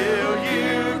 still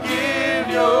you give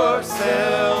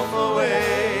yourself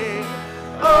away.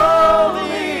 Oh,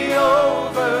 the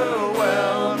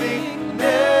overwhelming,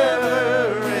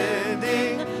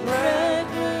 never-ending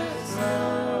reckless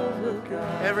love of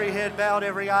God. Every head bowed,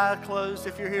 every eye closed.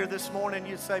 If you're here this morning,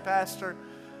 you'd say, Pastor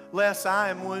Les, I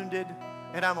am wounded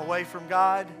and I'm away from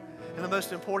God. And the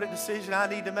most important decision I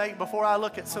need to make before I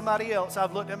look at somebody else,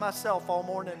 I've looked at myself all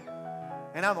morning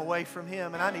and I'm away from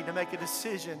Him, and I need to make a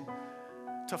decision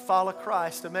to follow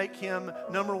Christ, to make Him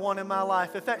number one in my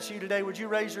life. If that's you today, would you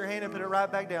raise your hand and put it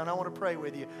right back down? I want to pray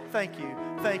with you. Thank you.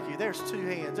 Thank you. There's 2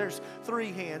 hands. There's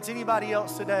 3 hands. Anybody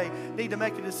else today need to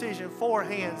make a decision? 4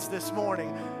 hands this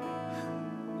morning.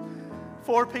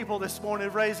 4 people this morning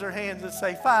raise their hands and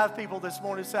say, 5 people this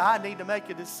morning say, I need to make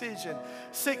a decision.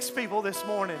 6 people this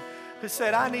morning who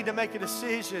said, I need to make a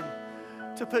decision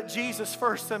to put Jesus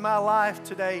first in my life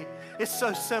today. It's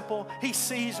so simple. He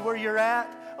sees where you're at.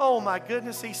 Oh my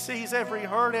goodness, He sees every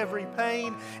hurt, every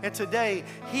pain. And today,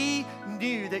 He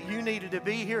knew that you needed to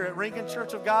be here at Ringgold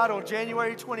Church of God on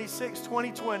January 26,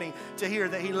 2020 to hear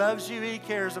that He loves you, He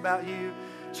cares about you.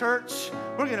 Church,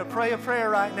 we're going to pray a prayer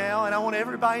right now, and I want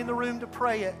everybody in the room to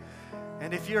pray it.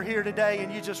 And if you're here today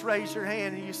and you just raised your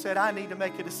hand and you said, I need to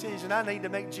make a decision. I need to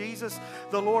make Jesus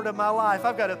the Lord of my life.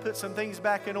 I've got to put some things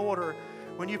back in order.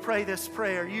 When you pray this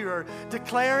prayer, you are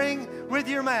declaring with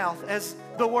your mouth, as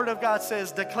the Word of God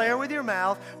says, declare with your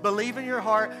mouth, believe in your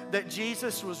heart that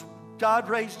God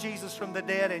raised Jesus from the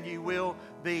dead, and you will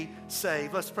be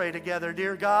saved. Let's pray together.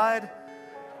 Dear God,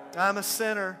 I'm a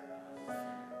sinner.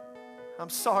 I'm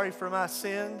sorry for my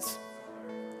sins.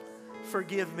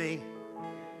 Forgive me.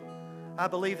 I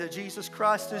believe that Jesus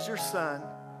Christ is your Son.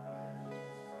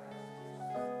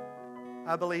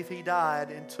 I believe He died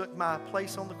and took my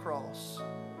place on the cross.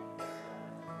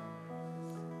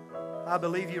 I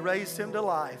believe You raised Him to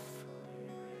life.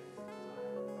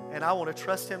 And I want to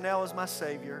trust Him now as my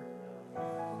Savior.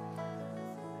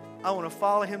 I want to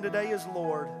follow Him today as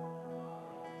Lord.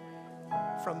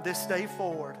 From this day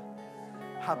forward,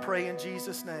 I pray in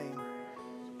Jesus' name.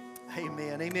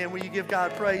 Amen. Amen. Will you give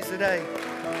God praise today?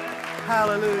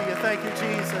 Hallelujah. Thank you,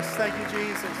 Jesus. Thank you,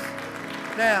 Jesus.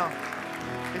 Now,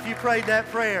 if you prayed that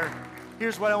prayer,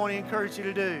 here's what I want to encourage you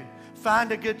to do.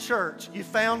 Find a good church. You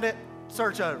found it,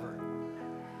 search over.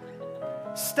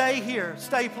 Stay here.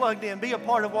 Stay plugged in. Be a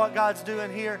part of what God's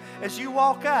doing here. As you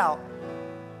walk out,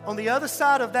 on the other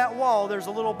side of that wall, there's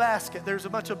a little basket. There's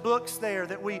a bunch of books there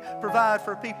that we provide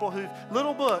for people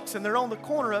little books, and they're on the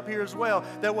corner up here as well,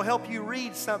 that will help you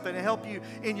read something and help you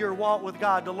in your walk with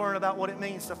God to learn about what it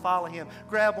means to follow Him.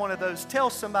 Grab one of those. Tell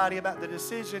somebody about the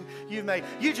decision you've made.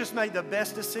 You just made the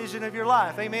best decision of your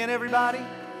life. Amen, everybody?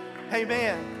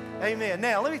 Amen. Amen.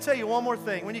 Now, let me tell you one more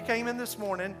thing. When you came in this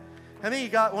morning, how many of you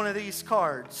got one of these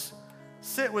cards?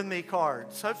 Sit with me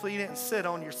cards. Hopefully you didn't sit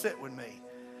on your sit with me.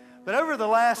 But over the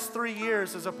last 3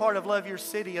 years, as a part of Love Your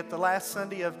City, at the last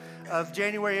Sunday of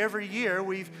January every year,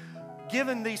 we've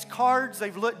given these cards.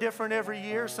 They've looked different every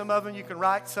year. Some of them you can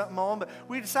write something on, but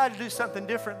we decided to do something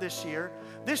different this year.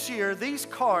 This year, these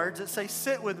cards that say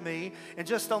sit with me, and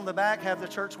just on the back have the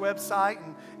church website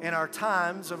and our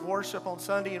times of worship on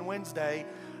Sunday and Wednesday,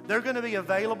 they're going to be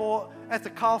available at the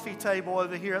coffee table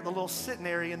over here at the little sitting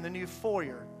area in the new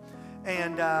foyer.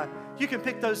 And you can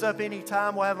pick those up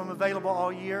anytime. We'll have them available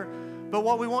all year. But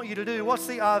what we want you to do, what's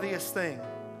the obvious thing?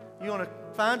 You want to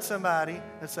find somebody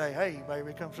and say, hey,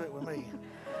 baby, come sit with me.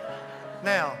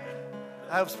 Now,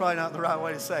 that was probably not the right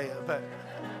way to say it, but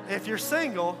if you're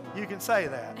single, you can say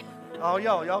that. Oh,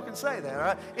 y'all can say that, all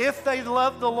right? If they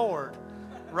love the Lord,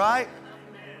 right?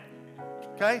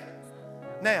 Okay?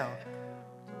 Now,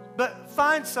 but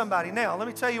find somebody. Now, let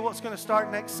me tell you what's going to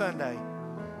start next Sunday.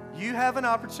 You have an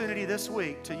opportunity this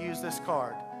week to use this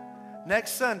card.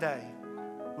 Next Sunday,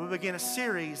 we'll begin a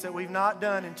series that we've not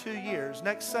done in 2 years.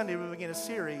 Next Sunday, we'll begin a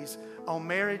series on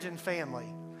marriage and family.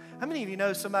 How many of you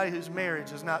know somebody whose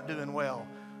marriage is not doing well?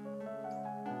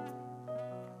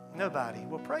 Nobody.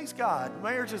 Well, praise God.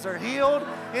 Marriages are healed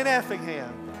in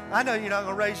Effingham. I know you're not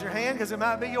going to raise your hand because it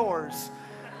might be yours.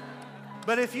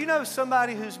 But if you know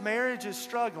somebody whose marriage is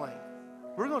struggling,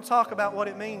 we're going to talk about what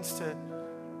it means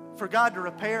for God to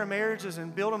repair marriages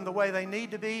and build them the way they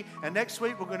need to be. And next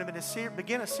week, we're going to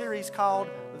begin a series called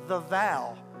The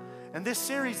Vow. And this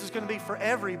series is going to be for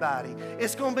everybody.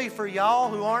 It's going to be for y'all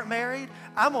who aren't married.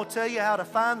 I'm going to tell you how to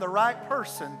find the right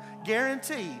person,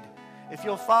 guaranteed, if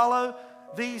you'll follow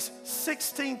these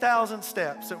 16,000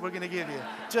 steps that we're going to give you.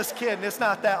 Just kidding. It's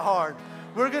not that hard.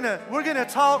 We're going to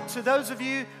talk to those of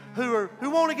you who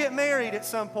want to get married at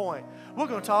some point. We're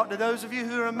going to talk to those of you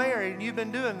who are married and you've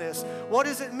been doing this. What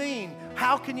does it mean?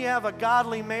 How can you have a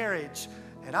godly marriage?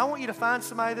 And I want you to find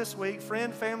somebody this week,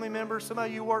 friend, family member,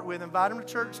 somebody you work with, invite them to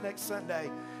church next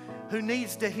Sunday who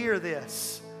needs to hear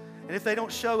this. And if they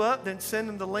don't show up, then send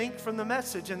them the link from the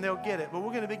message and they'll get it. But we're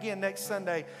going to begin next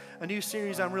Sunday a new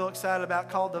series I'm real excited about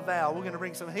called The Vow. We're going to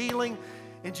bring some healing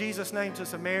in Jesus' name to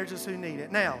some marriages who need it.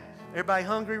 Now, everybody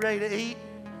hungry, ready to eat?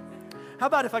 How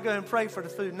about if I go ahead and pray for the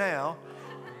food now?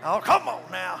 Oh, come on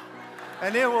now.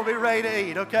 And then we'll be ready to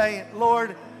eat, okay?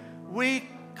 Lord, we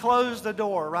close the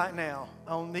door right now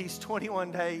on these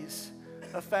 21 days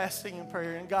of fasting and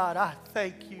prayer. And God, I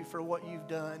thank you for what you've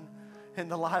done in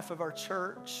the life of our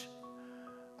church.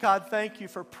 God, thank you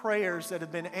for prayers that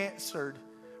have been answered,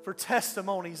 for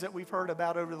testimonies that we've heard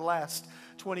about over the last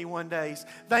 21 days.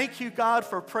 Thank you, God,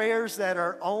 for prayers that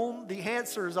are the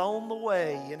answer is on the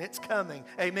way and it's coming.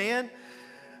 Amen.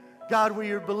 God,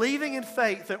 we are believing in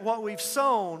faith that what we've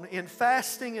sown in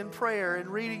fasting and prayer and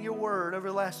reading your word over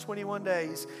the last 21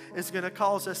 days is going to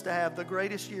cause us to have the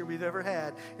greatest year we've ever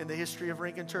had in the history of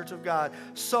Rincon Church of God.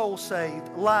 Souls saved,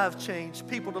 lives changed,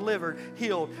 people delivered,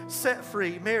 healed, set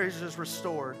free, marriages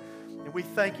restored. And we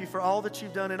thank you for all that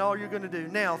you've done and all you're going to do.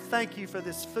 Now, thank you for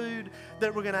this food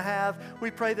that we're going to have.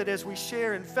 We pray that as we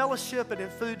share in fellowship and in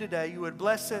food today, you would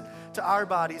bless it to our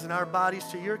bodies and our bodies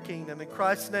to your kingdom. In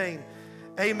Christ's name,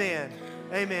 amen.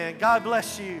 Amen. God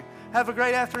bless you. Have a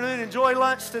great afternoon. Enjoy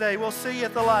lunch today. We'll see you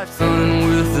at the live. Running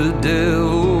with the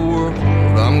devil world,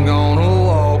 I'm gonna